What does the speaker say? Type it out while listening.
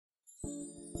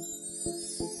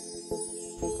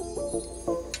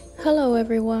Hello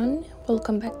everyone,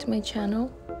 welcome back to my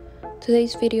channel.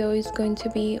 Today's video is going to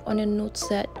be on a nude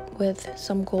set with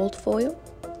some gold foil.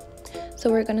 So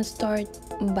we're gonna start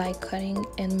by cutting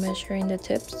and measuring the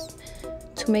tips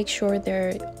to make sure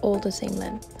they're all the same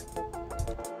length.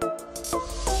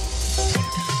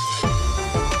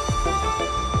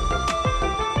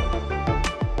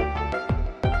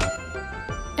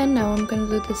 And now I'm gonna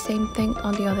do the same thing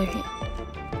on the other hand.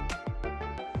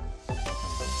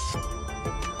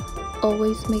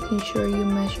 Always making sure you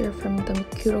measure from the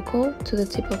cuticle to the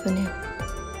tip of the nail.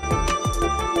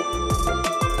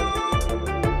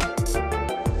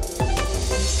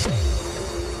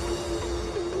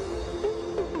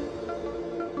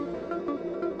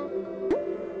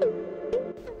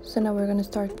 So now we're gonna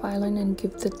start filing and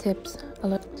give the tips a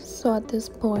little. So at this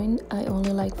point, I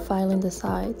only like filing the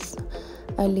sides.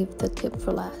 I leave the tip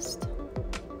for last.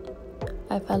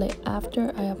 I file it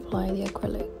after I apply the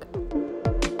acrylic.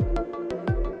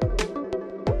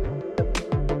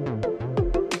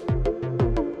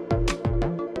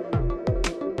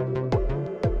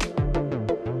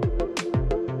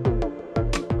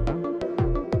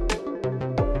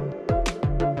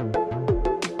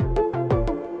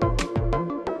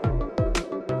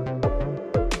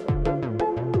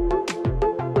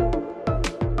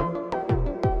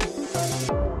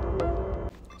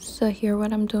 So here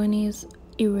what I'm doing is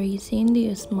erasing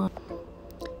the smudge.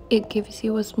 It gives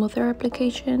you a smoother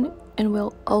application and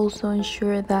will also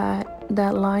ensure that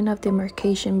that line of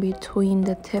demarcation between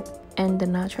the tip and the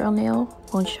natural nail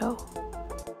won't show.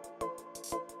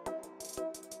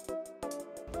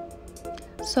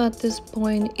 So at this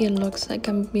point it looks like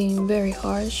I'm being very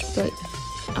harsh, but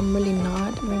I'm really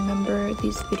not. Remember,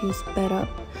 this video is sped up,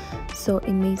 so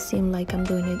it may seem like I'm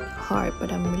doing it hard,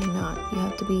 but I'm really not. You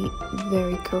have to be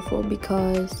very careful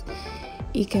because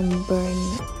it can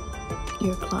burn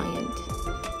your client.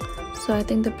 So I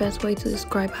think the best way to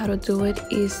describe how to do it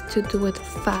is to do it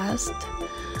fast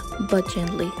but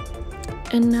gently.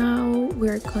 And now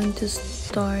we're going to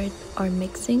start our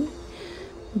mixing,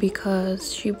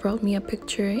 because she brought me a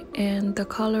picture and the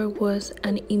color was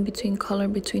an in-between color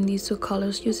between these two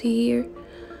colors you see here.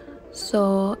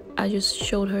 So I just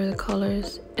showed her the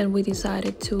colors and we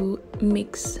decided to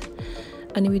mix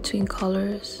an in-between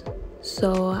colors.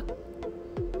 So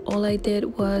all I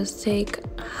did was take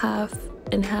half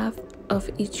and half of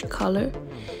each color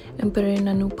and put it in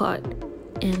a new pot,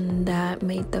 and that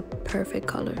made the perfect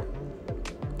color.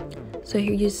 So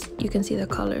here you can see the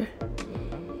color.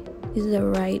 This is the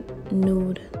right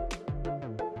nude.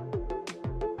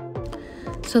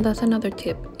 So that's another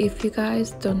tip. If you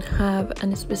guys don't have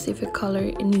any specific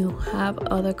color and you have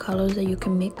other colors that you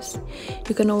can mix,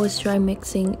 you can always try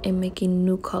mixing and making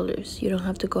new colors. You don't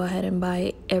have to go ahead and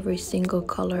buy every single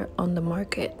color on the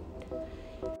market.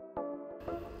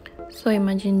 So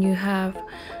imagine you have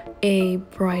a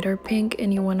brighter pink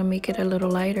and you want to make it a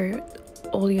little lighter.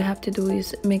 All you have to do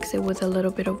is mix it with a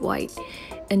little bit of white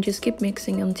and just keep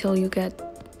mixing until you get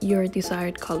your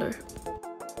desired color.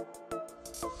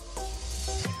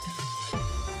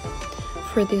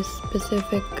 For this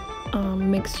specific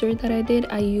mixture that I did,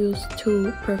 I used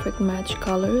two perfect match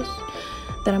colors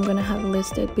that I'm gonna have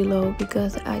listed below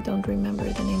because I don't remember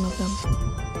the name of them.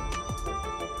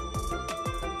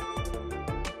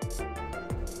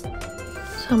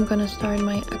 So I'm gonna start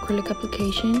my acrylic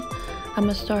application. I'm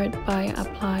gonna start by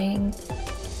applying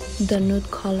the nude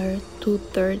color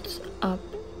 2/3 up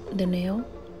the nail,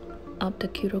 up the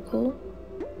cuticle,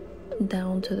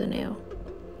 down to the nail.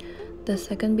 The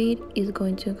second bead is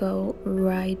going to go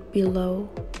right below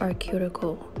our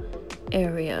cuticle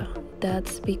area.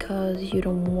 That's because you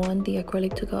don't want the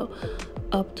acrylic to go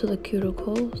up to the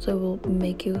cuticle, so it will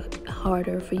make it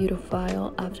harder for you to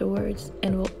file afterwards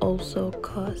and will also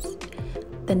cause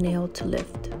the nail to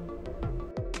lift.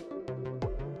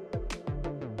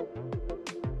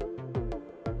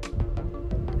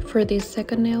 For this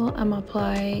second nail, I'm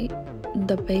applying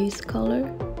the base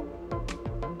color,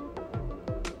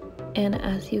 and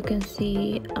as you can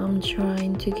see, I'm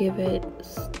trying to give it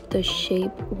the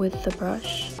shape with the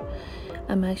brush.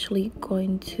 I'm actually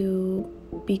going to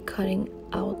be cutting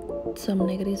out some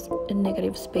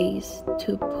negative space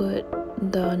to put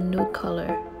the nude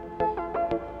color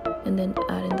and then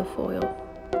adding the foil.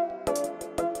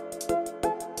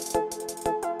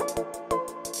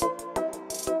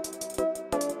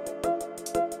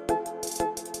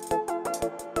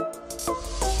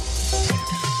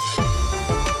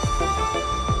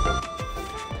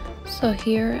 So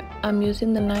here I'm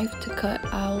using the knife to cut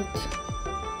out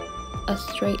a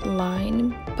straight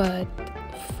line, but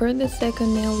for the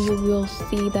second nail you will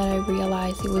see that I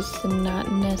realized it was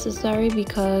not necessary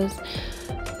because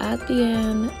at the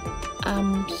end,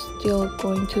 I'm still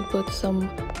going to put some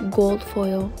gold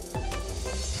foil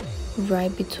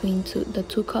right between the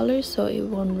two colors, so it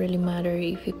won't really matter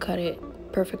if you cut it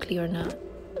perfectly or not.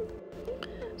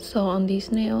 So on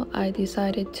this nail, I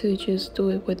decided to just do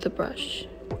it with the brush.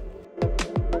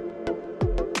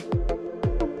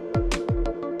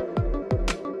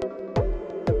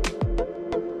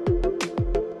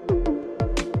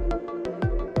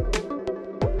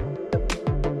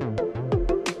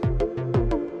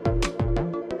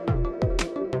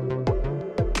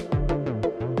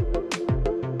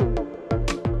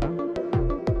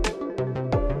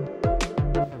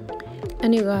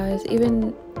 And you guys,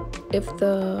 even if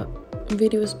the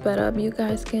video is sped up, you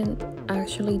guys can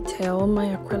actually tell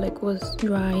my acrylic was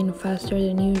drying faster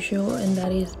than usual, and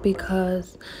that is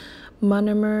because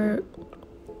monomer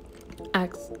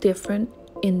acts different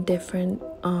in different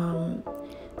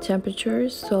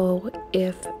temperatures. So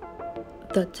if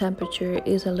the temperature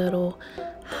is a little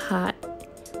hot,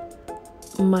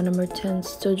 monomer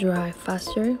tends to dry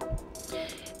faster,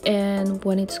 and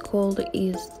when it's cold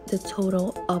is the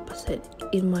total opposite.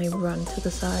 It might run to the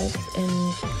sides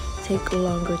and take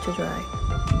longer to dry.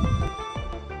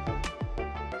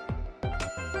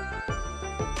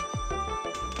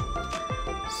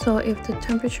 So if the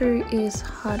temperature is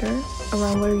hotter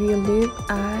around where you live,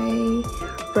 I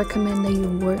recommend that you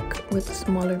work with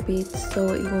smaller beads, so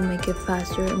it will make it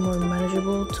faster and more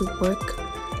manageable to work.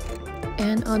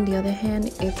 And on the other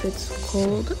hand, if it's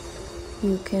cold,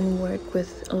 you can work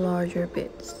with larger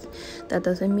beads. That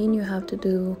doesn't mean you have to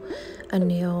do a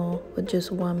nail with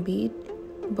just one bead,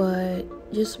 but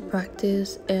just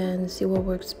practice and see what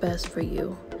works best for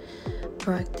you.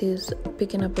 Practice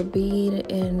picking up a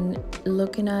bead and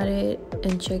looking at it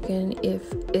and checking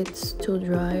if it's too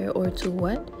dry or too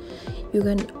wet. You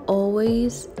can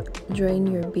always drain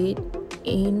your bead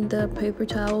in the paper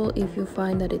towel if you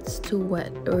find that it's too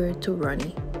wet or too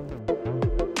runny.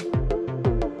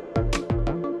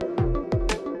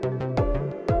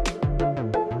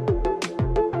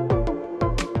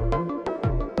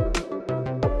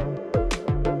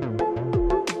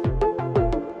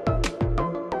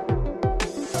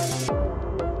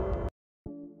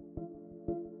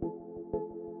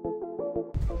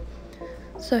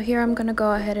 So here I'm gonna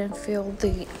go ahead and fill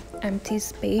the empty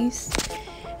space,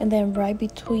 and then right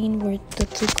between where the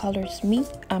two colors meet,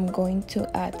 I'm going to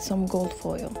add some gold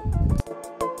foil.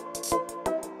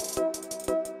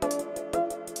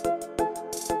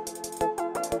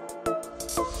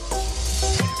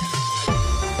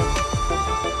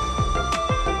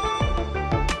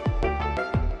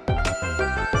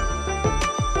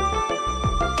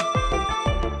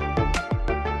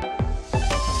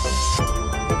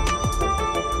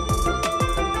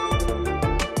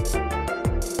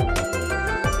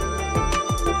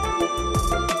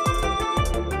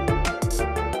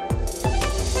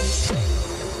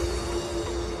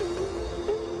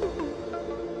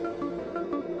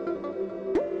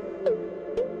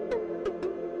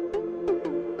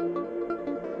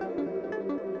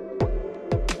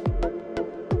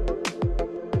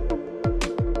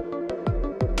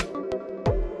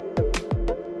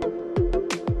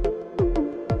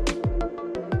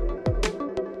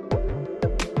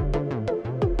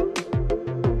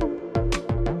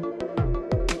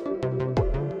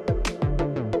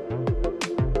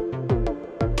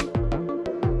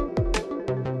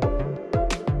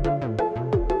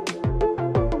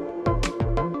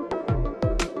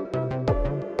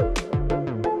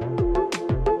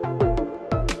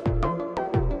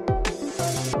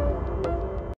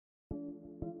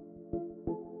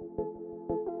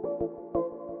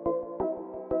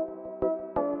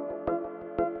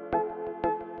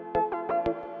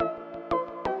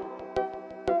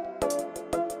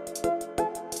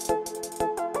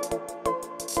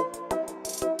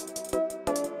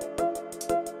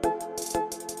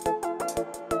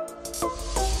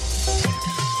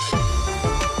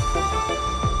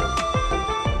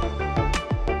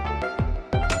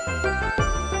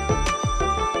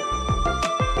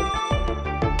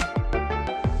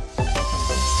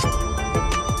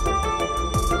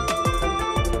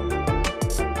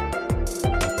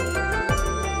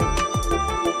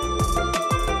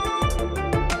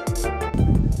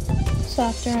 So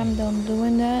after I'm done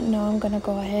doing that, now I'm gonna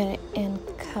go ahead and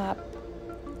cap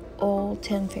all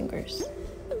 10 fingers.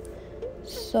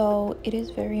 So it is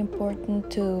very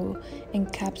important to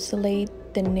encapsulate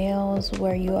the nails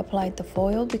where you applied the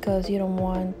foil, because you don't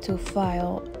want to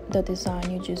file the design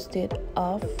you just did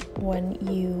off when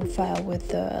you file with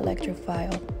the electric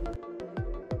file.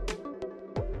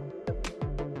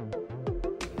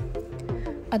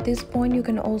 At this point, you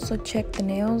can also check the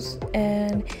nails,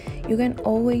 and you can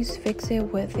always fix it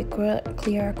with the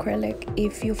clear acrylic.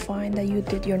 If you find that you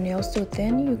did your nails too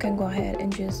thin, you can go ahead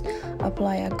and just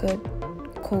apply a good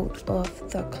coat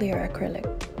of the clear acrylic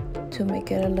to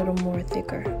make it a little more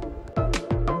thicker.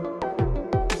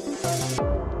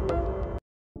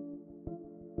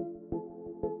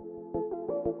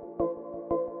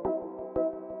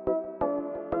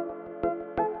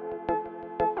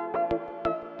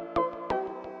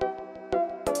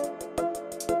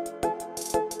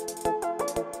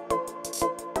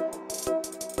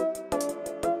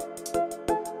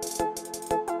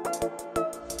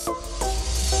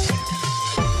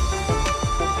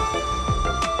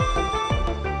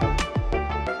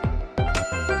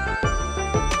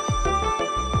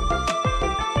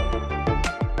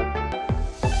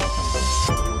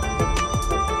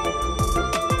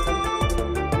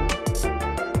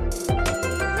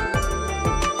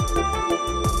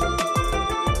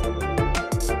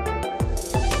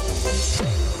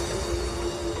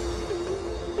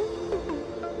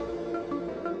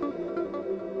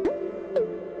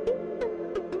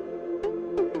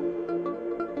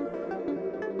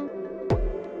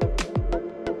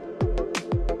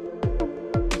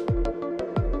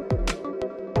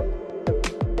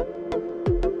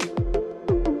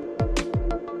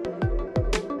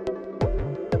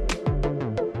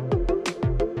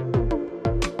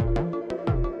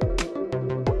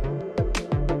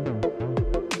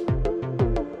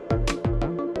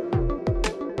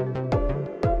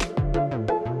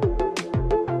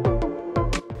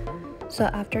 So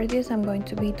after this, I'm going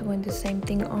to be doing the same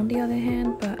thing on the other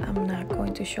hand, but I'm not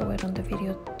going to show it on the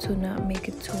video to not make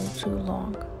it too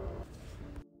long.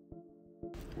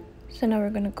 So now we're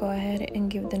going to go ahead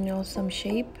and give the nails some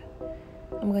shape.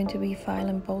 I'm going to be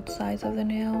filing both sides of the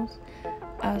nails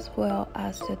as well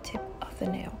as the tip of the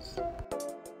nails.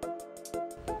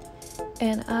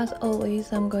 And as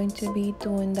always, I'm going to be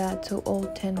doing that to all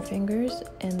 10 fingers,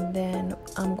 and then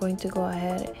I'm going to go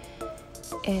ahead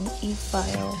and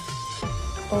e-file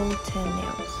all 10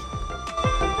 nails.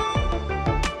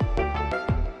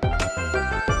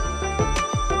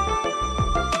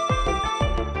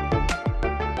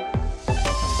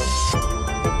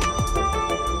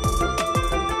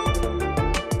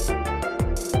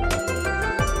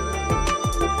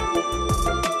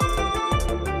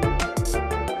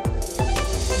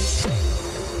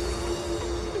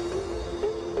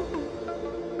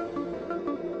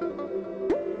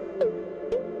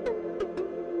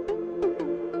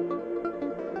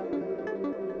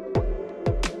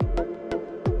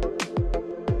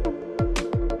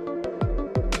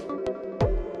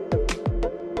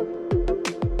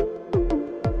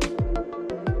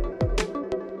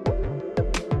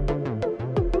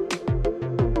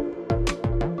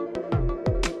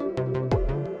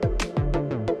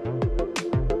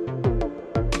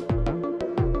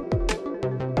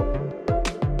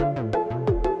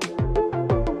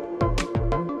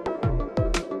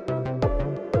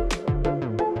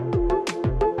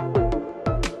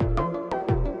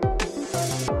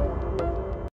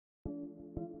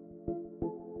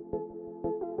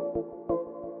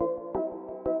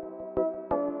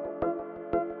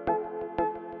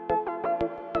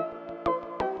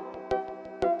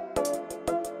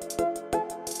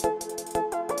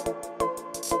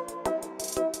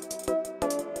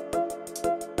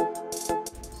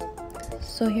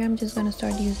 So here I'm just going to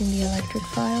start using the electric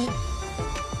file,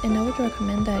 and I would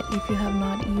recommend that if you have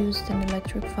not used an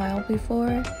electric file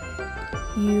before,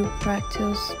 you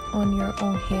practice on your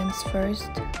own hands first,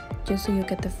 just so you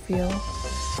get the feel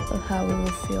of how it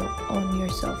will feel on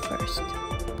yourself first.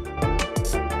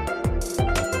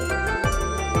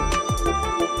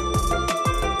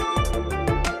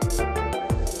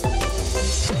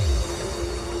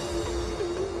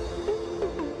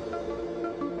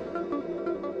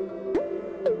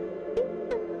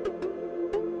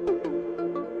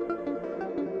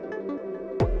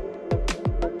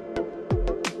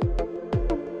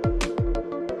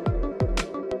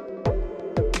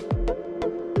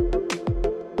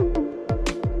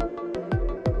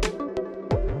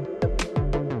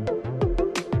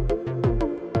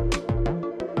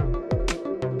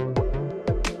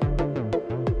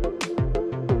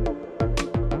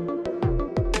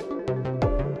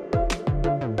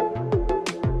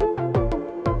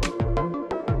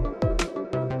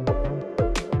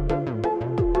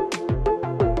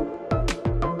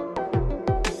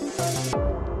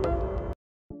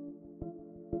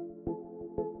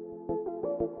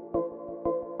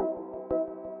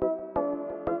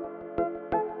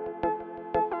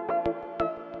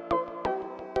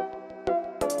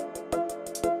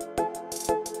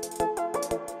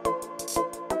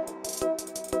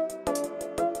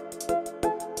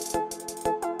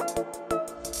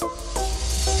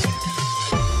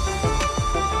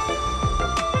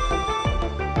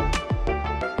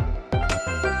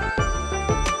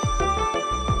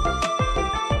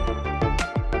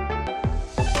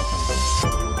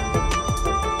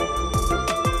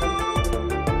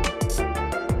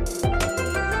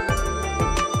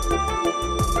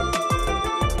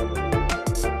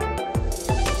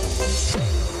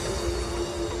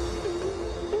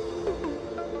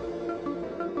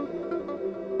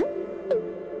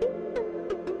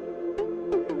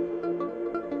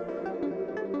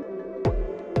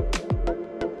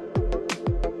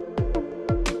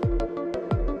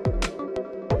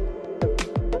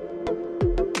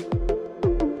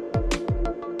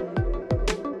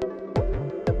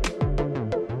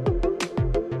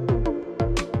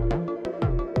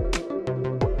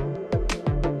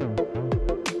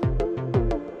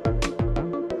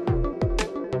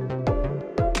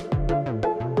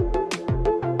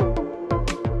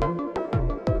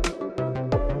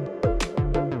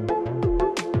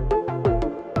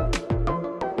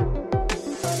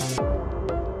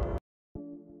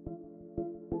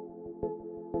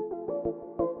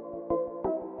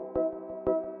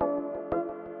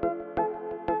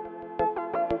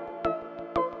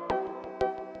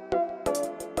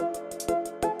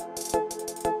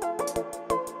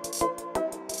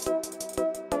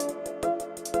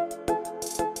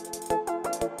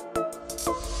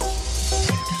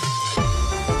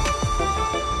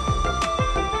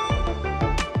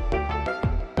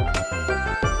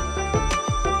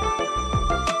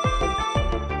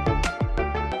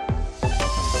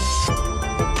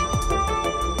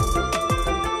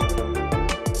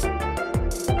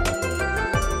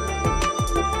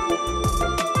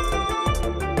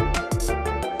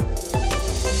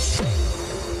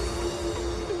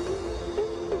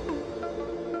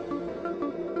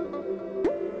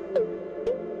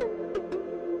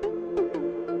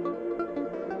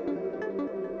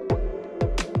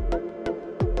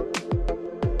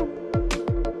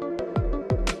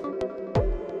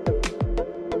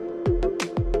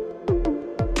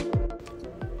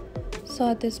 So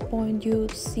at this point you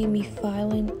see me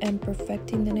filing and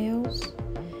perfecting the nails,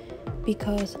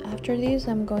 because after this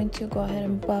I'm going to go ahead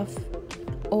and buff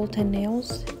all 10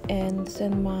 nails and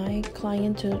send my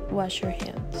client to wash her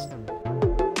hands.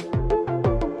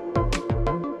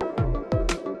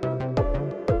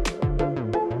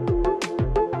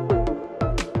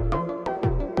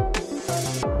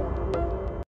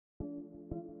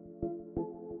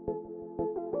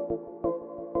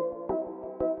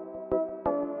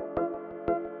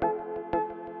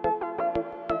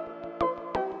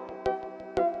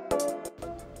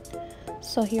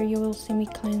 So here you will see me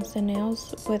cleanse the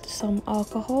nails with some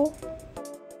alcohol.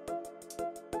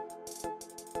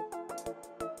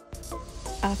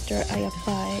 After I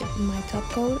apply my top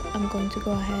coat, I'm going to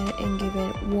go ahead and give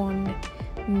it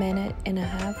 1.5 minutes in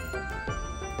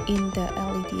the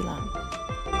LED lamp.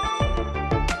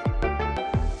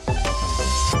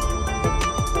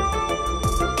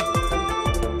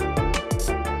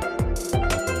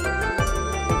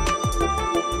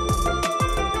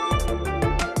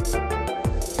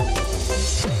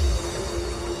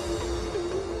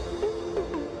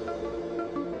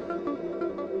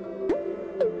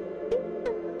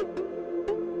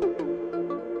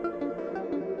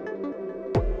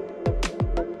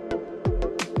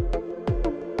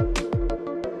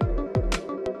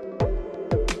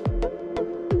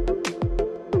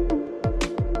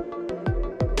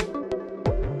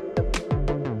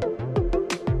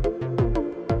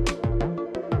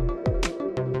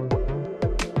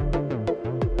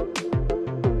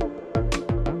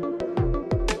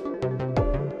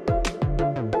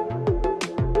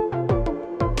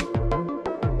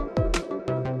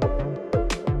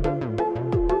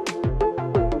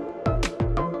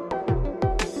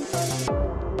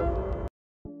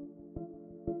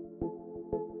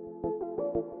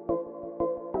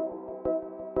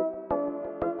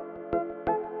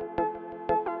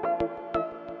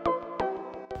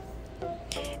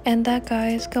 And that,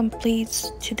 guys,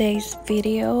 completes today's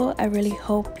video. I really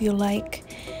hope you like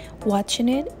watching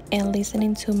it and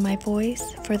listening to my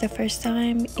voice for the first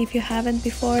time if you haven't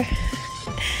before.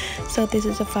 So this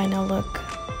is a final look